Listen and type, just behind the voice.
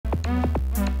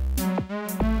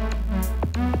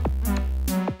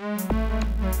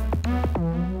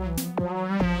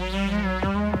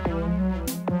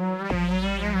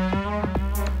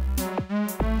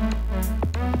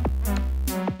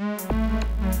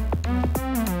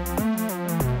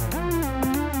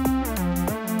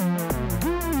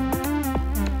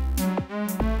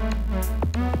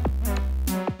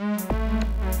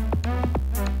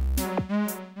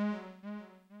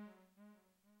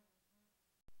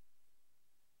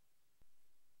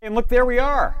And look, there we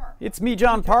are. It's me,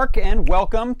 John Park, and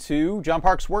welcome to John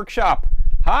Park's Workshop.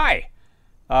 Hi.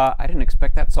 I didn't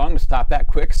expect that song to stop that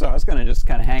quick, so I was going to just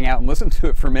kind of hang out and listen to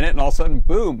it for a minute, and all of a sudden,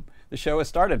 boom, the show has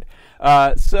started.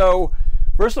 So,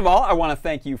 first of all, I want to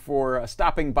thank you for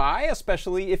stopping by,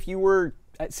 especially if you were,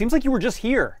 it seems like you were just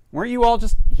here. Weren't you all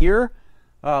just here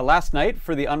last night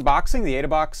for the unboxing, the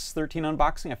AdaBox 13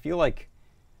 unboxing? I feel like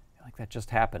that just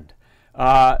happened.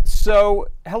 So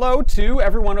hello to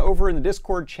everyone over in the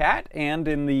Discord chat and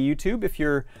in the YouTube. If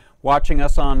you're watching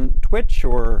us on Twitch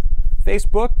or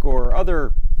Facebook or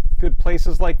other good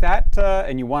places like that,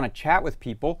 and you want to chat with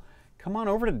people, come on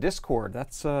over to Discord.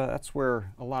 That's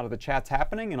where a lot of the chat's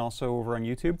happening, and also over on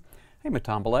YouTube. Hey,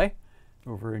 Matambale,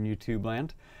 over in YouTube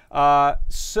land.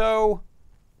 So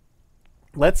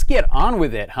let's get on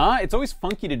with it, huh? It's always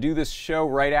funky to do this show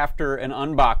right after an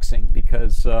unboxing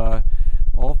because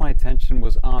all of my attention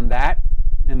was on that,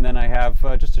 and then I have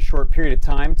just a short period of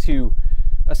time to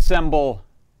assemble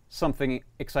something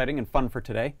exciting and fun for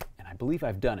today, and I believe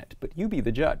I've done it, but you be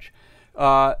the judge.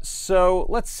 So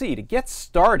let's see, to get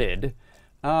started,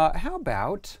 how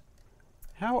about,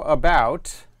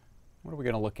 what are we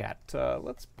going to look at?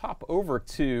 Let's pop over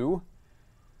to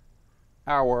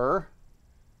our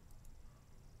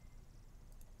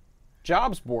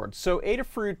jobs board. So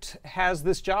Adafruit has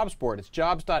this jobs board. It's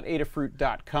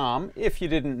jobs.adafruit.com, if you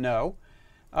didn't know.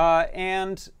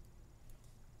 And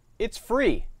it's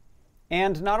free.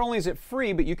 And not only is it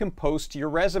free, but you can post your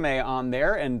resume on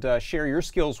there and share your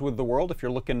skills with the world if you're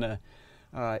looking to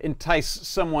entice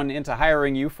someone into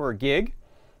hiring you for a gig.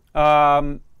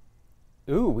 Ooh,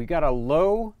 we got a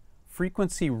low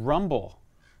frequency rumble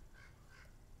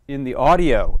in the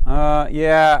audio.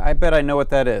 Yeah, I bet I know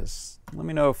what that is. Let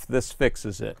me know if this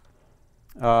fixes it.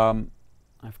 I've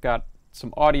got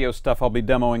some audio stuff I'll be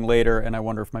demoing later, and I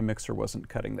wonder if my mixer wasn't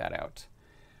cutting that out.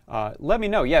 Let me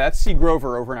know. Yeah, that's C.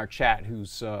 Grover over in our chat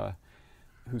who's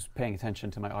paying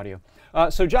attention to my audio.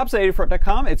 So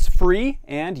jobs.adafruit.com, it's free,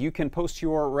 and you can post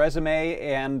your resume,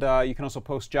 and you can also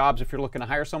post jobs if you're looking to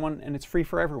hire someone, and it's free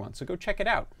for everyone. So go check it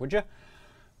out, would you?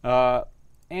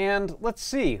 And let's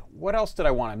see, what else did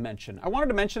I want to mention? I wanted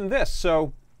to mention this.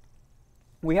 So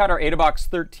we had our AdaBox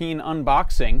 13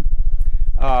 unboxing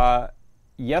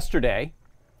yesterday,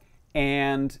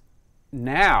 and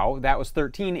now that was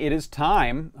 13. It is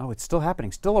time. Oh, it's still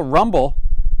happening. Still a rumble.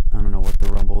 I don't know what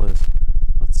the rumble is.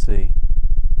 Let's see.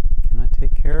 Can I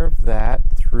take care of that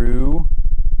through?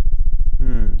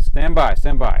 Stand by.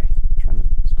 Still trying to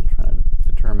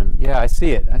determine. Yeah, I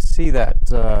see it. I see that.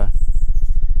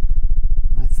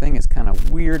 My thing is kind of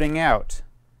weirding out.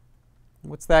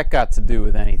 What's that got to do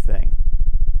with anything?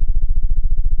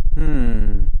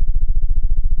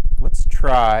 Let's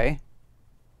try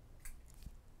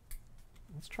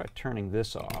turning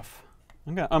this off.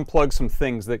 I'm going to unplug some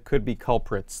things that could be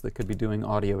culprits, that could be doing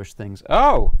audio-ish things.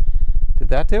 Oh, did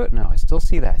that do it? No, I still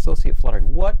see that. I still see it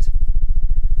fluttering. What?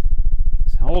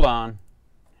 Hold on.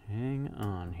 Hang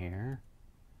on here.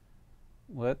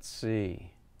 Let's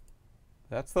see.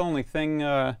 That's the only thing,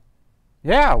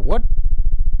 yeah, what?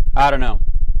 I don't know.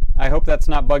 I hope that's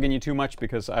not bugging you too much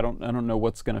because I don't know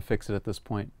what's going to fix it at this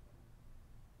point.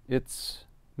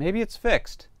 Maybe it's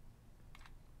fixed.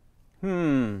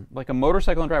 Like a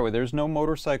motorcycle in the driveway. There's no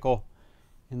motorcycle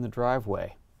in the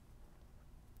driveway.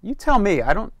 You tell me.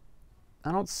 I don't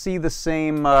see the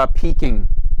same peaking.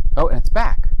 Oh, and it's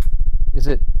back. Is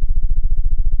it?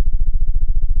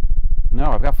 No,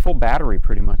 I've got full battery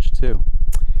pretty much too.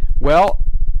 Well,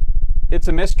 it's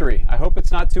a mystery. I hope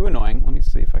it's not too annoying. Let me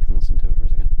see if I can listen to it for a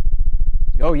second.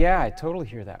 Oh yeah, I totally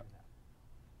hear that.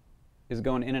 Is it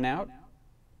going in and out?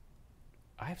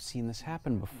 I've seen this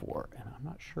happen before, and I'm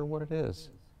not sure what it is.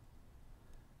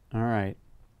 All right.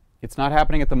 It's not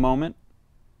happening at the moment,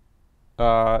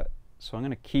 so I'm going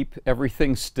to keep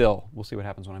everything still. We'll see what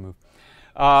happens when I move.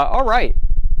 All right.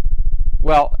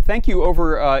 Well, thank you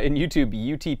over in YouTube.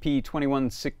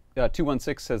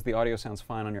 UTP216 says the audio sounds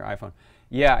fine on your iPhone.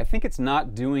 Yeah, I think it's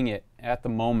not doing it at the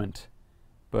moment,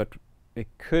 but it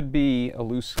could be a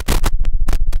loose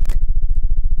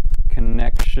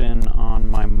connection on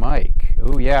my mic.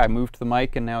 Oh yeah, I moved the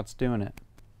mic and now it's doing it.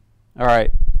 All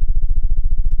right.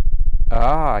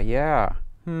 Ah, yeah.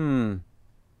 I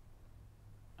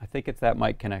think it's that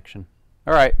mic connection.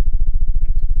 All right.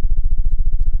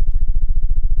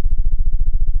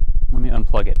 Let me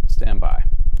unplug it. Stand by.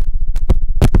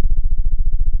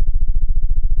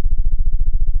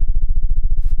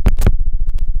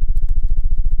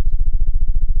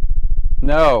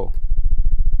 No.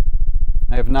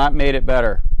 I have not made it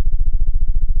better.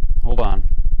 Hold on.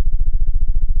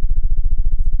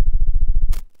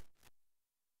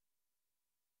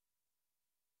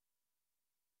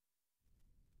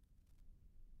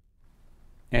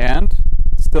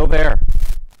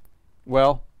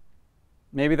 well,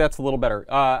 maybe that's a little better.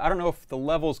 I don't know if the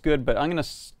level's good, but I'm going to,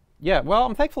 yeah, well,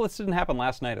 I'm thankful this didn't happen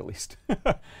last night at least.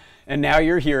 And now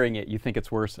you're hearing it. You think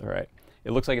it's worse. All right.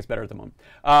 It looks like it's better at the moment.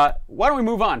 Why don't we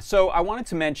move on? So I wanted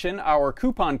to mention our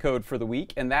coupon code for the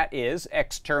week, and that is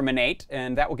Exterminate,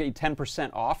 and that will get you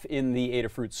 10% off in the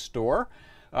Adafruit store.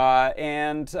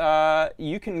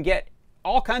 You can get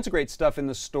all kinds of great stuff in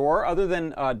the store other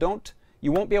than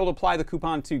you won't be able to apply the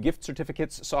coupon to gift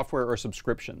certificates, software, or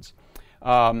subscriptions.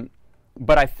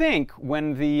 But I think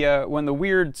when the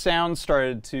weird sounds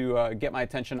started to get my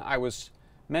attention, I was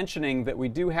mentioning that we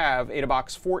do have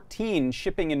AdaBox 14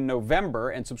 shipping in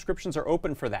November, and subscriptions are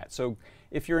open for that. So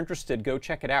if you're interested, go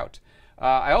check it out.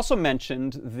 I also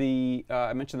mentioned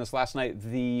I mentioned this last night.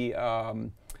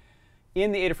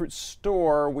 In the Adafruit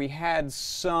store, we had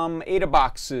some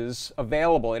AdaBoxes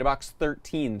available, AdaBox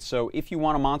 13. So if you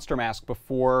want a monster mask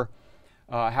before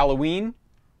Halloween,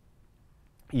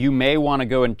 you may want to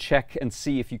go and check and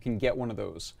see if you can get one of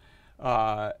those.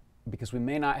 Because we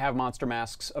may not have monster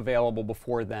masks available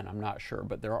before then. I'm not sure,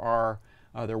 but there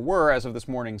were, as of this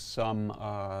morning, some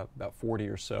about 40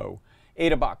 or so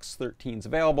AdaBox 13s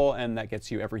available, and that gets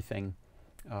you everything,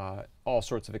 all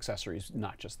sorts of accessories,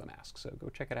 not just the mask. So go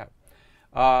check it out.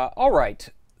 All right.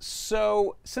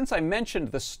 So since I mentioned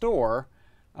the store,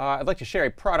 I'd like to share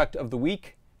a product of the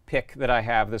week pick that I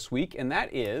have this week, and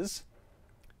that is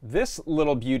this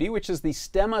little beauty, which is the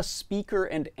Stemma speaker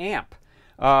and amp.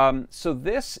 So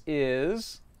this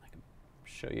is, I can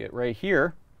show you it right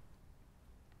here.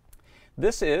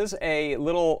 This is a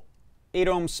little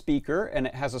 8-ohm speaker, and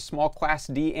it has a small Class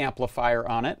D amplifier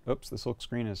on it. Oops, this little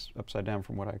screen is upside down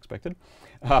from what I expected.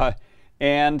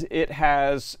 And it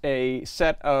has a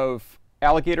set of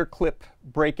alligator clip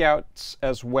breakouts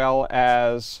as well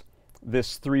as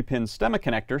this 3-pin Stemma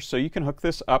connector. So you can hook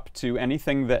this up to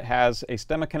anything that has a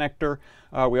Stemma connector.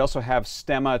 We also have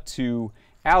Stemma to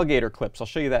alligator clips. I'll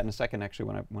show you that in a second,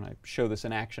 actually, when I show this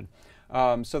in action.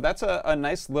 So that's a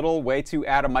nice little way to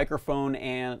add a microphone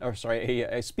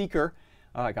a speaker.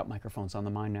 I got microphones on the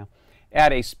mind now.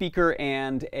 Add a speaker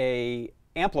and a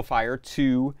amplifier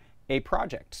to a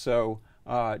project. So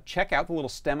check out the little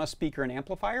Stemma speaker and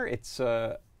amplifier. It's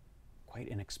quite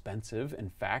inexpensive. In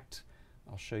fact,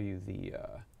 I'll show you the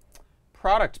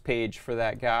product page for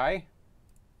that guy.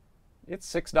 It's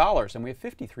 $6, and we have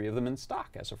 53 of them in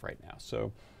stock as of right now.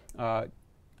 So I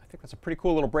think that's a pretty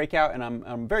cool little breakout, and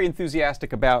I'm very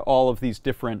enthusiastic about all of these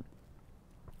different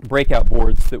breakout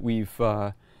boards that we've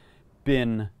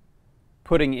been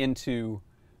putting into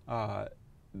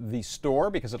the store,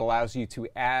 because it allows you to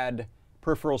add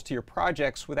peripherals to your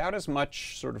projects without as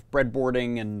much sort of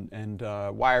breadboarding and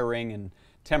wiring and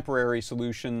temporary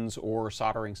solutions or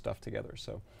soldering stuff together.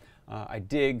 So I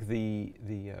dig the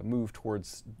move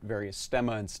towards various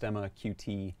Stemma and Stemma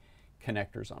QT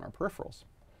connectors on our peripherals.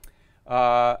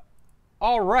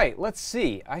 All right, let's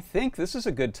see. I think this is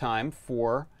a good time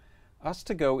for us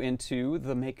to go into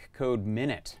the MakeCode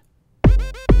Minute.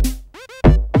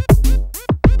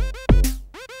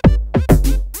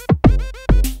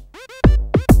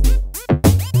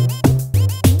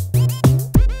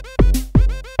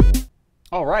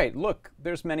 All right, look,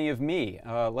 there's many of me.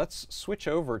 Let's switch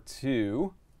over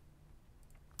to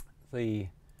the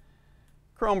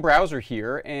Chrome browser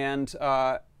here, and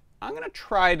I'm going to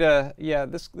try to,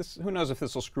 who knows if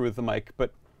this will screw with the mic,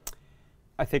 but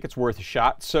I think it's worth a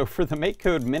shot. So for the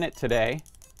MakeCode Minute today,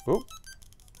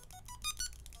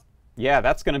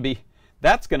 that's going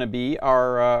to be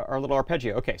our little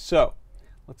arpeggio. Okay, so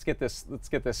let's get this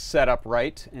set up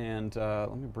right, and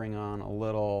let me bring on a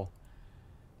little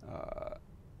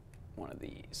one of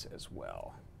these as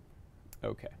well.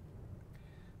 Okay,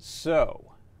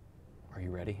 so are you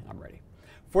ready? I'm ready.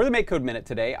 For the MakeCode Minute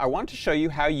today, I want to show you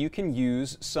how you can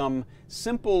use some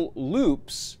simple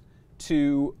loops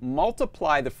to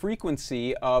multiply the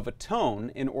frequency of a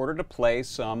tone in order to play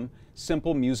some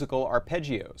simple musical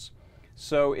arpeggios.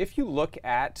 So if you look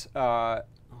at, I'll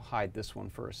hide this one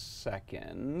for a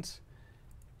second.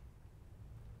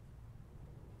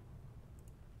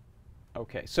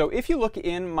 Okay, so if you look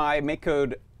in my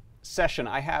MakeCode session,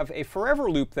 I have a forever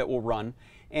loop that will run,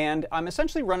 and I'm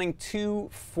essentially running two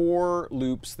for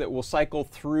loops that will cycle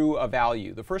through a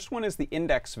value. The first one is the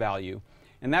index value,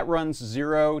 and that runs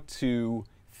 0 to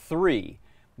 3.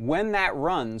 When that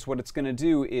runs, what it's going to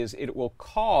do is it will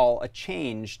call a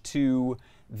change to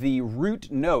the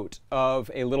root note of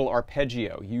a little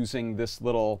arpeggio using this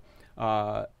little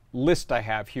list I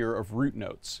have here of root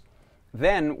notes.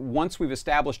 Then, once we've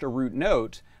established a root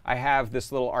note, I have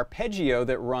this little arpeggio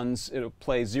that runs, it'll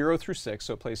play 0 through 6,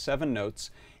 so it plays 7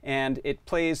 notes, and it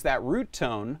plays that root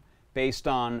tone based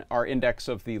on our index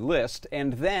of the list,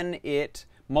 and then it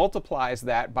multiplies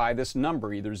that by this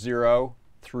number, either 0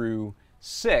 through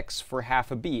 6 for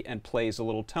half a beat, and plays a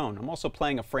little tone. I'm also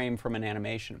playing a frame from an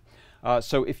animation.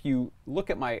 So if you look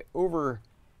at my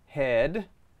overhead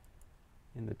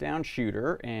in the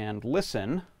downshooter and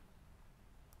listen,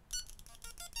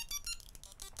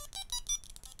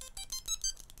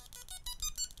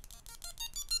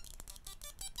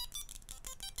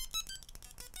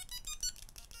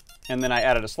 and then I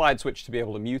added a slide switch to be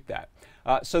able to mute that.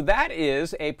 So that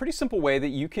is a pretty simple way that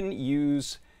you can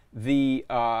use the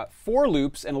for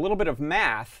loops and a little bit of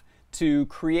math to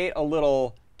create a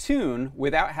little tune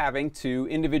without having to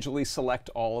individually select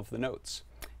all of the notes.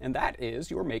 And that is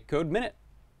your MakeCode Minute.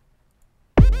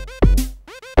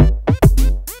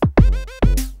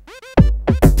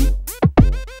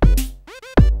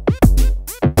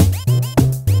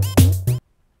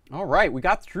 All right, we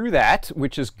got through that,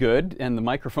 which is good, and the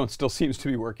microphone still seems to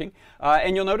be working.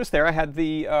 And you'll notice there I had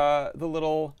the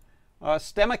little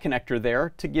stemma connector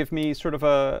there to give me sort of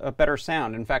a better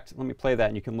sound. In fact, let me play that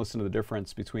and you can listen to the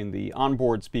difference between the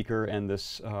onboard speaker and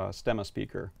this stemma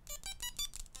speaker.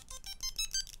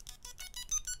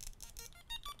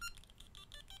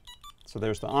 So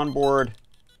there's the onboard.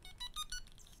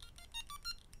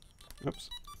 Oops.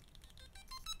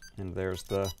 And there's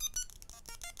the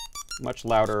much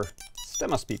louder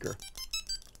stemma speaker.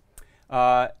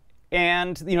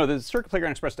 And you know, the Circuit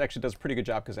Playground Express actually does a pretty good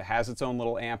job because it has its own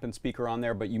little amp and speaker on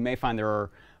there, but you may find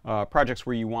there are projects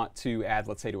where you want to add,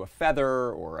 let's say, to a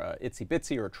Feather or a Itsy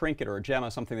Bitsy or a Trinket or a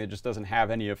Gemma, something that just doesn't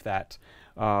have any of that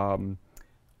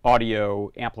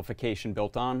audio amplification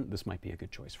built on. This might be a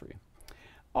good choice for you.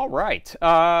 All right,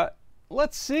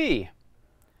 let's see.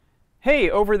 Hey,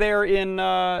 over there in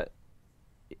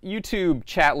YouTube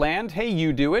chat land, hey,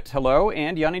 you do it, hello,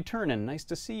 and Yanni Turnen, nice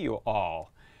to see you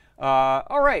all.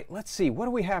 All right, let's see, what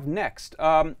do we have next?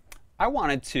 I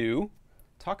wanted to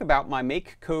talk about my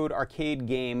MakeCode arcade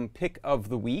game pick of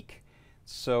the week.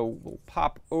 So we'll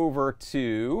pop over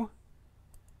to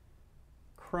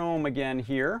Chrome again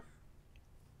here.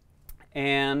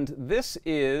 And this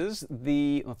is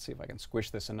the, let's see if I can squish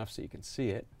this enough so you can see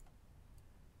it.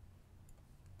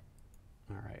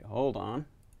 All right, hold on.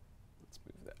 Let's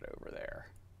move that over there.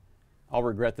 I'll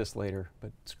regret this later,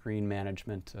 but screen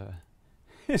management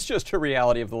is just a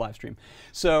reality of the live stream.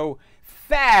 So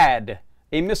THAAD,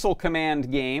 a missile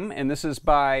command game, and this is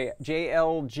by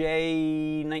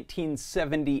JLJ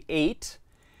 1978.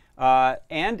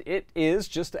 And it is,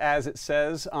 just as it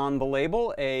says on the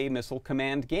label, a missile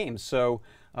command game. So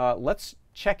let's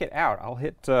check it out. I'll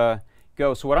hit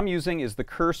go. So what I'm using is the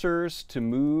cursors to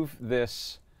move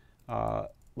this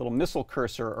little missile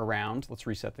cursor around. Let's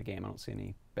reset the game. I don't see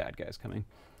any bad guys coming.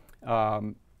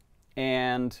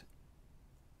 And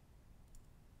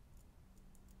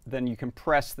then you can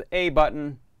press the A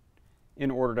button in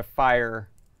order to fire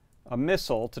a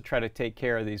missile to try to take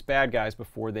care of these bad guys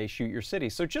before they shoot your city.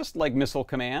 So just like Missile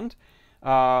Command,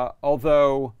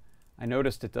 although I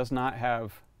noticed it does not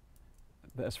have,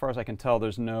 as far as I can tell,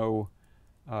 there's no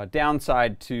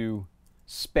downside to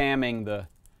spamming the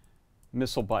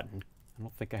missile button. I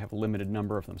don't think I have a limited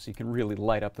number of them, so you can really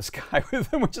light up the sky with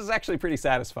them, which is actually pretty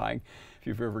satisfying if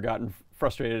you've ever gotten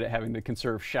frustrated at having to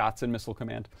conserve shots in Missile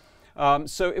Command.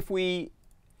 So if we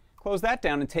close that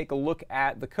down and take a look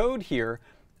at the code here,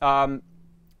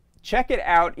 check it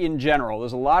out in general.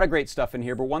 There's a lot of great stuff in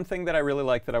here, but one thing that I really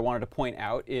like that I wanted to point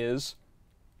out is,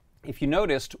 if you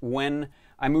noticed, when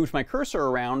I moved my cursor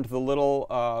around, the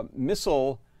little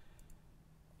missile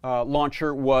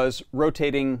launcher was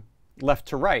rotating left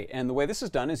to right. And the way this is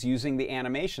done is using the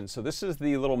animation. So this is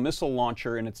the little missile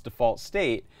launcher in its default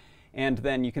state. And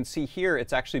then you can see here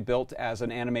it's actually built as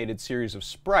an animated series of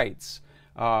sprites.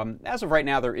 As of right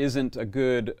now, there isn't a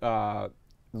good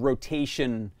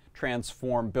rotation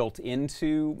transform built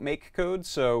into MakeCode.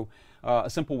 So a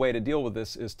simple way to deal with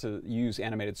this is to use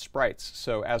animated sprites.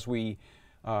 So as we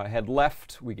head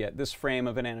left, we get this frame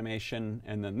of an animation,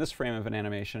 and then this frame of an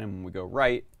animation. And when we go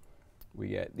right, we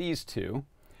get these two.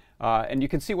 And you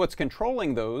can see what's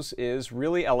controlling those is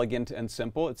really elegant and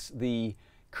simple. It's the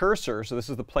cursor, so this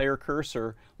is the player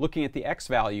cursor, looking at the X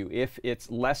value. If it's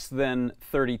less than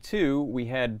 32, we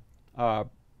head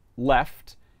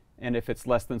left, and if it's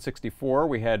less than 64,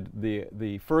 we head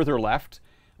the further left,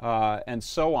 and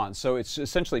so on. So it's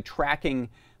essentially tracking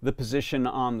the position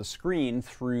on the screen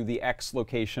through the X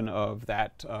location of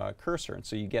that cursor. And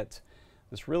so you get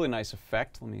this really nice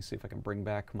effect. Let me see if I can bring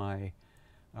back my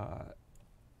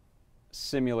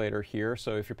simulator here.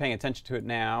 So if you're paying attention to it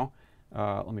now,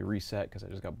 let me reset because I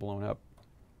just got blown up.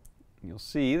 You'll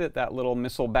see that that little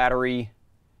missile battery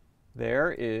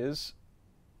there has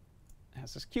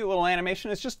this cute little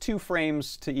animation. It's just 2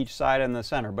 frames to each side in the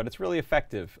center, but it's really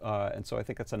effective. And so I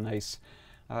think that's a nice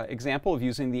example of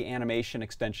using the animation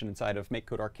extension inside of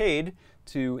MakeCode Arcade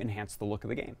to enhance the look of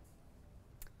the game.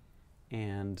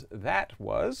 And that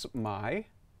was my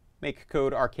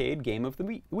MakeCode Arcade Game of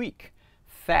the Week.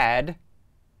 THAD,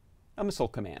 a missile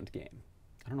command game.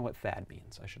 I don't know what THAD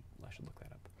means. I should look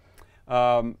that up.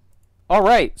 All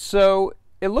right, so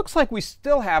it looks like we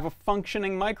still have a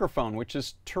functioning microphone, which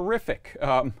is terrific.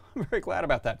 I'm very glad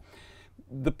about that.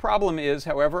 The problem is,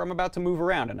 however, I'm about to move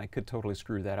around, and I could totally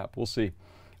screw that up. We'll see.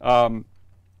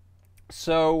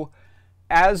 So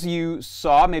as you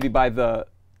saw, maybe by the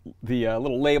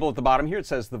little label at the bottom here, it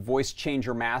says the Voice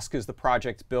Changer Mask is the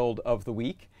project build of the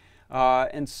week.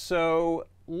 And so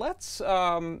let's,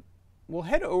 we'll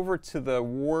head over to the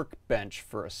workbench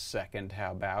for a second,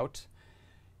 how about?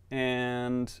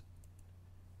 And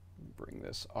bring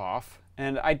this off.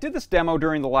 And I did this demo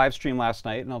during the live stream last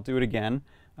night, and I'll do it again.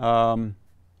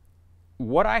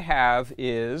 What I have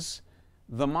is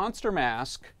the Monster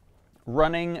Mask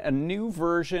running a new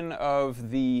version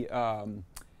of the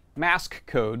mask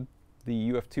code,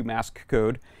 the UF2 mask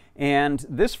code. And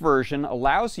this version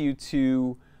allows you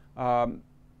to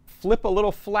flip a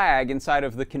little flag inside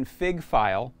of the config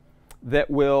file that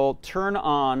will turn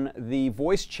on the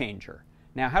voice changer.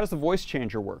 Now, how does the voice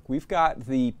changer work? We've got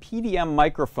the PDM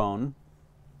microphone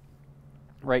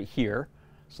right here.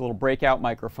 It's a little breakout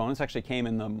microphone. This actually came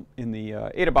in the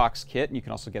AdaBox kit, and you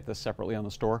can also get this separately on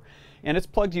the store. And it's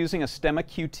plugged using a Stemma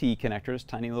QT connector, this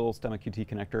tiny little Stemma QT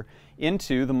connector,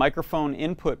 into the microphone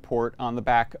input port on the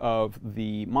back of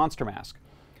the Monster Mask.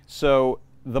 So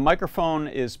the microphone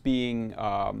is being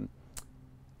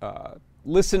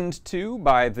listened to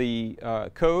by the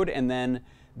code, and then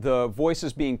the voice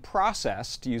is being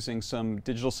processed using some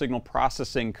digital signal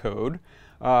processing code,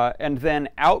 and then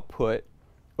output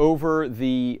over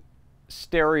the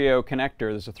stereo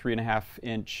connector. There's a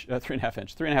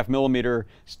 3.5 millimeter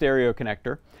stereo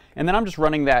connector. And then I'm just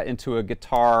running that into a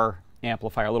guitar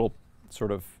amplifier, a little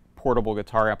sort of portable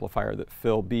guitar amplifier that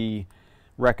Phil B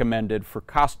recommended for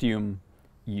costume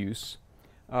use.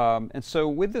 And so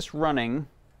with this running,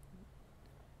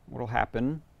 what will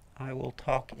happen, I will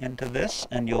talk into this,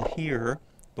 and you'll hear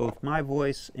both my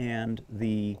voice and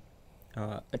the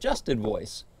adjusted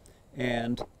voice.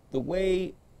 And the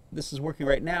way this is working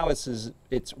right now is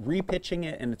it's repitching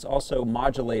it, and it's also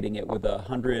modulating it with a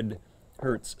 100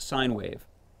 hertz sine wave.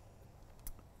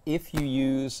 If you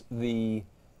use the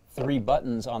 3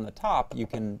 buttons on the top, you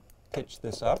can pitch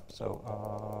this up, so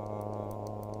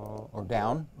or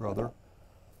down rather.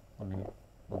 Let me do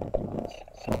this.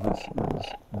 So this is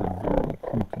the very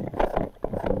creepy effect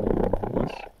of a lower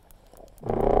voice.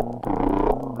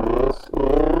 And this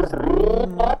is the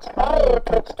much higher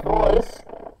pitched voice.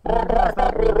 And has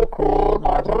that really cool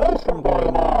modulation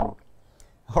going on.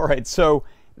 All right, so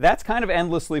that's kind of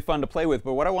endlessly fun to play with,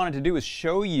 but what I wanted to do is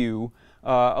show you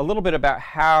a little bit about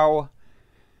how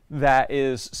that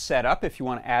is set up if you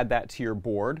want to add that to your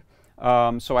board.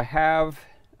 So I have,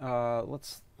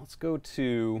 let's go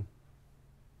to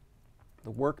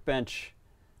the workbench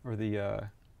or the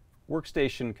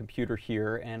workstation computer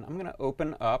here, and I'm going to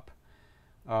open up,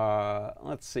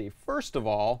 let's see, first of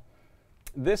all,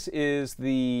 this is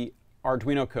the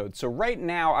Arduino code. So right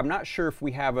now, I'm not sure if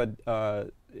we have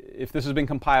if this has been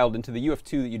compiled into the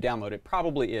UF2 that you download. It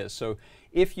probably is. So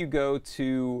if you go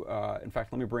to, in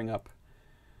fact, let me bring up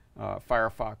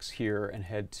Firefox here and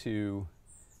head to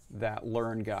that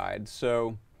Learn Guide.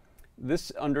 So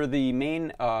this, under the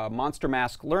main Monster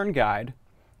Mask Learn Guide,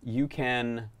 you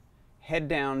can head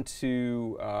down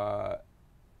to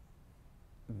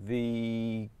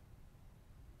the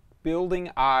Building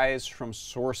Eyes from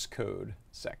Source Code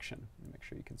section. Make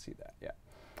sure you can see that.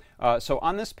 Yeah. So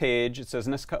on this page, it says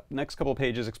next couple of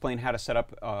pages explain how to set up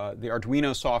the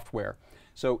Arduino software.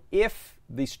 So if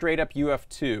the straight up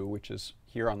UF2, which is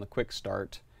here on the quick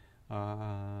start,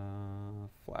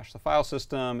 flash the file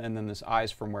system, and then this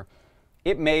Eyes firmware,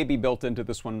 it may be built into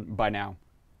this one by now.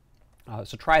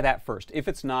 So try that first. If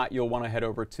it's not, you'll want to head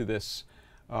over to this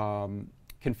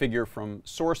configure from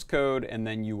source code, and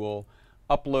then you will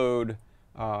upload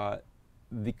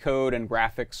the code and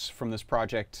graphics from this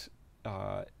project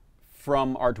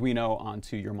from Arduino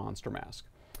onto your Monster Mask.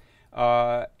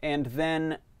 And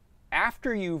then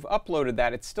after you've uploaded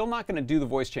that, it's still not going to do the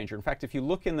voice changer. In fact, if you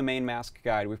look in the main mask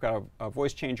guide, we've got a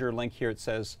voice changer link here. It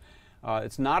says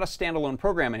it's not a standalone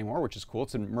program anymore, which is cool.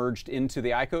 It's merged into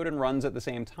the iCode and runs at the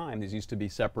same time. These used to be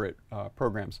separate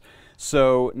programs.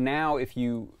 So now if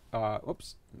you,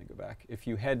 oops, let me go back. If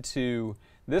you head to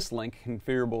this link,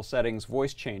 Configurable Settings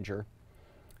Voice Changer,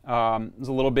 There's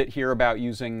a little bit here about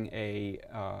using a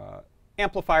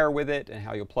amplifier with it and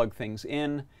how you'll plug things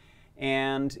in.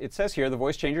 And it says here the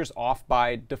voice changer is off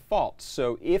by default.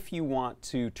 So if you want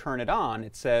to turn it on,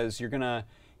 it says you're going to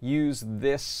use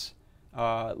this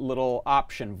little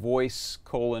option,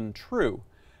 voice:"true."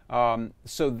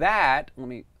 So that, let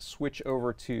me switch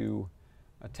over to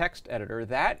a text editor.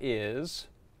 That is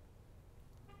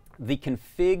the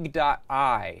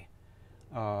config.i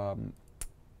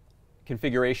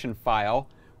configuration file,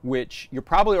 which you're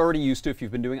probably already used to if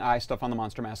you've been doing eye stuff on the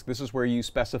Monster Mask. This is where you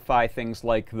specify things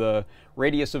like the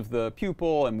radius of the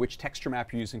pupil and which texture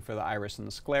map you're using for the iris and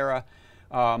the sclera.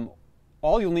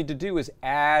 All you'll need to do is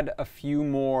add a few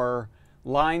more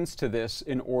lines to this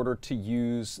in order to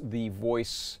use the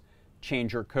voice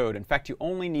changer code. In fact, you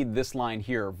only need this line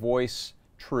here,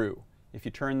 voice:"true." If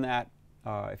you turn that,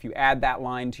 if you add that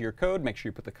line to your code, make sure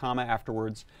you put the comma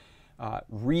afterwards.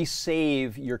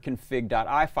 Resave your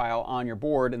config.i file on your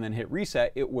board and then hit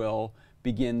reset, it will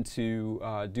begin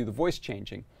to do the voice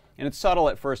changing. And it's subtle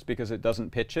at first because it doesn't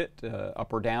pitch it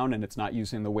up or down, and it's not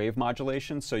using the wave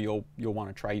modulation, so you'll want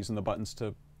to try using the buttons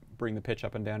to bring the pitch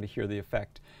up and down to hear the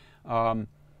effect.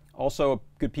 Also, a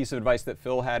good piece of advice that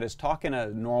Phil had is talk in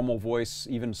a normal voice,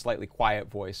 even slightly quiet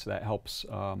voice. That helps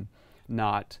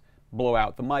not blow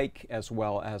out the mic, as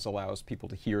well as allows people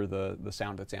to hear the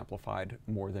sound that's amplified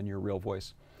more than your real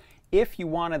voice. If you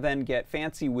want to then get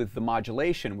fancy with the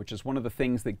modulation, which is one of the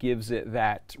things that gives it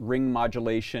that ring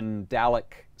modulation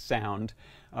Dalek sound,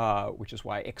 which is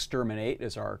why exterminate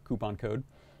is our coupon code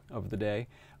of the day,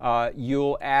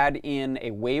 you'll add in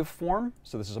a waveform.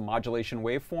 So this is a modulation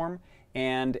waveform,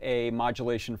 and a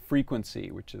modulation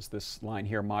frequency, which is this line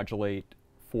here, modulate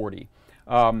 40.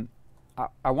 I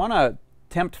want to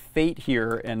tempt fate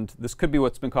here, and this could be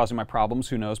what's been causing my problems,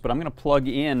 who knows, but I'm going to plug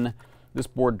in this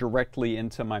board directly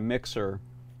into my mixer,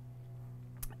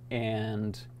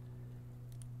 and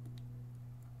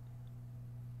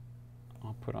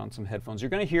I'll put on some headphones. You're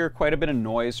going to hear quite a bit of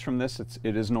noise from this.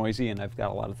 It is noisy, and I've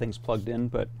got a lot of things plugged in,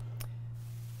 but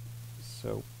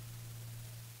so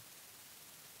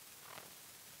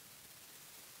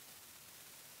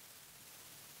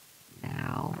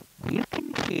now you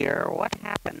can hear what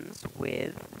happens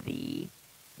with the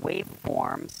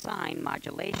waveform sine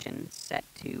modulation set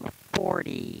to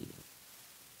 40.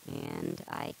 And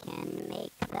I can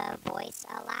make the voice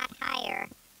a lot higher.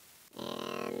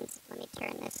 And let me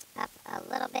turn this up a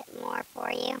little bit more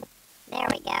for you. There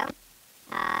we go.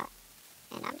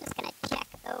 And I'm just going to check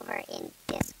over in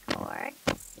Discord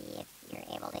to see if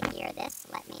you're able to hear this.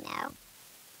 Let me know.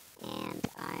 And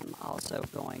I'm also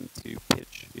going to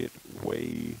pitch it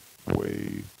way,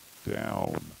 way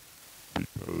down,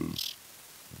 because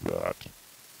that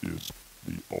is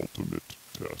the ultimate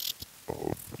test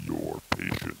of your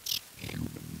patience,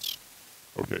 humans.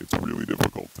 Okay, it's really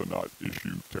difficult to not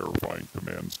issue terrifying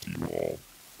commands to you all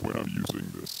when I'm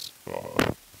using this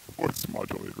voice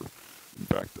modulator. In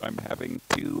fact, I'm having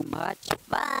too much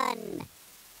fun.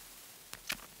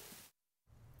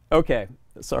 Okay,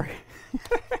 sorry.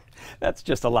 That's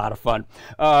just a lot of fun.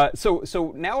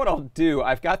 So now what I'll do,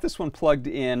 I've got this one plugged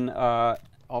in.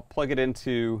 I'll plug it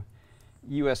into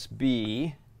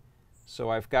USB. So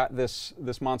I've got this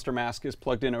Monster Mask is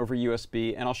plugged in over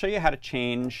USB, and I'll show you how to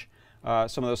change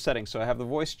some of those settings. So I have the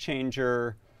voice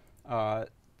changer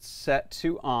set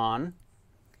to on,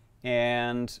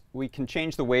 and we can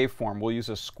change the waveform. We'll use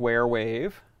a square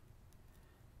wave,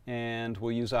 and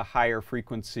we'll use a higher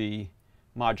frequency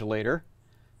modulator.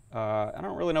 I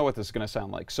don't really know what this is going to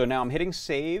sound like. So now I'm hitting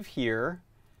save here,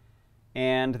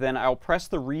 and then I'll press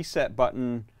the reset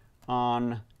button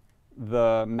on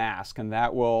the mask, and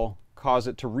that will cause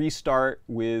it to restart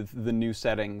with the new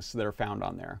settings that are found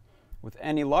on there. With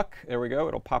any luck, there we go,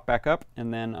 it'll pop back up,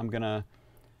 and then I'm going to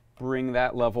bring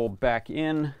that level back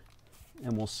in,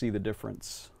 and we'll see the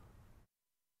difference.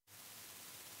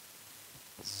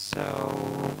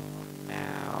 So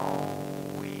now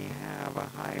we have a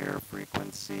higher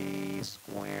frequency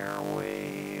square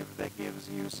wave that gives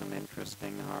you some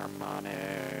interesting harmonics.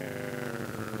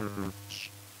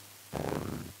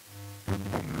 I can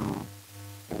hear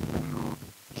a weird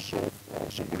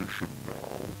self-oscillation now.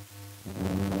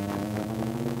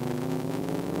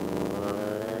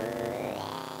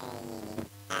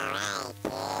 Alright,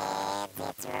 kids,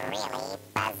 it's really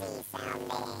buzzy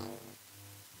sounding.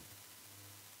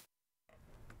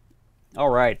 All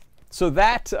right. So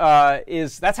that's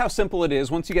how simple it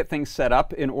is once you get things set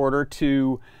up in order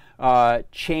to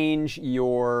change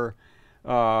your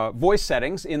voice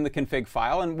settings in the config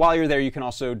file. And while you're there, you can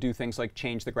also do things like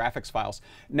change the graphics files.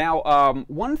 Now,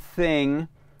 one thing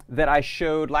that I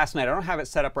showed last night. I don't have it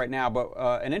set up right now, but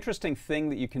an interesting thing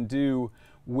that you can do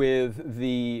with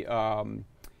the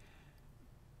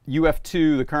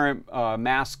UF2, the current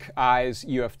Mask Eyes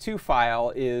UF2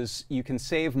 file, is you can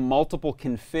save multiple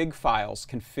config files,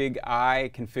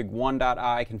 config.i,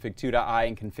 config1.i, config2.i,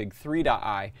 and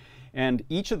config3.i. And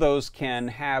each of those can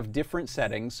have different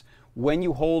settings. When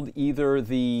you hold either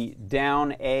the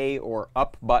down A or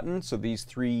up button, so these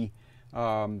three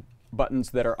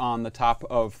buttons that are on the top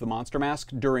of the monster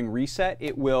mask, during reset,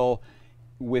 it will,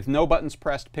 with no buttons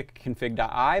pressed, pick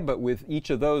config.i, but with each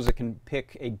of those it can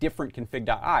pick a different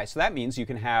config.i. So that means you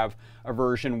can have a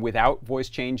version without voice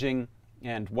changing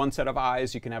and one set of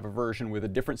eyes. You can have a version with a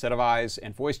different set of eyes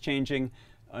and voice changing,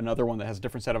 another one that has a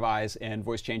different set of eyes and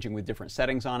voice changing with different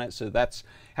settings on it. So that's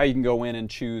how you can go in and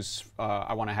choose,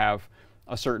 I want to have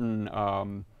a certain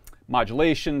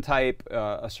modulation type,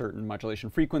 a certain modulation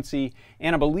frequency,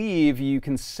 and I believe you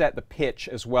can set the pitch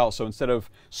as well. So instead of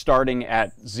starting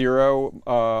at 0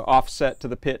 offset to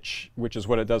the pitch, which is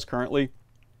what it does currently,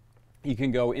 you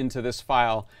can go into this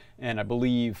file, and I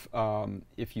believe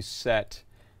if you set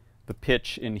the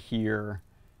pitch in here,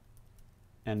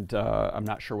 and I'm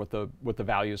not sure what the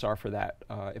values are for that.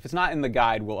 If it's not in the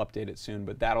guide, we'll update it soon,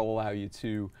 but that'll allow you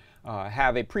to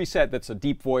have a preset that's a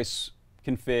deep voice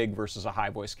config versus a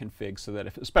high voice config, so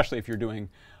that especially if you're doing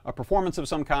a performance of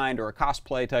some kind or a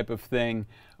cosplay type of thing,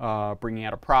 bringing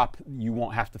out a prop, you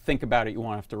won't have to think about it, you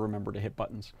won't have to remember to hit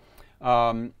buttons.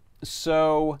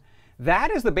 So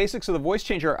that is the basics of the voice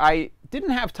changer. I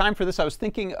didn't have time for this. I was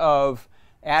thinking of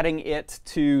adding it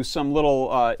to some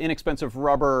little inexpensive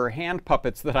rubber hand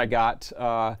puppets that I got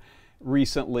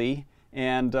recently,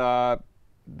 and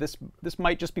this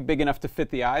might just be big enough to fit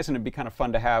the eyes, and it'd be kind of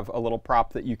fun to have a little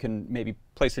prop that you can maybe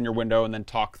place in your window and then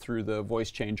talk through the voice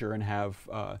changer and have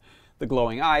the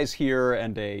glowing eyes here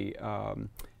and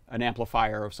an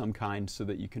amplifier of some kind so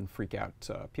that you can freak out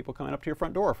people coming up to your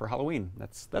front door for Halloween.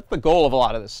 That's the goal of a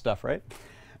lot of this stuff, right?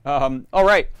 All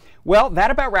right, well,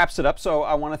 that about wraps it up. So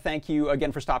I want to thank you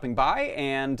again for stopping by,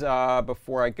 and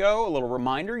before I go, a little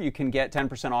reminder, you can get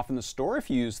 10% off in the store if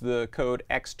you use the code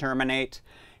XTERMINATE.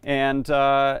 And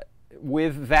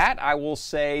with that, I will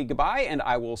say goodbye, and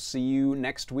I will see you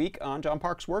next week on John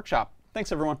Park's Workshop.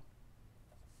 Thanks, everyone.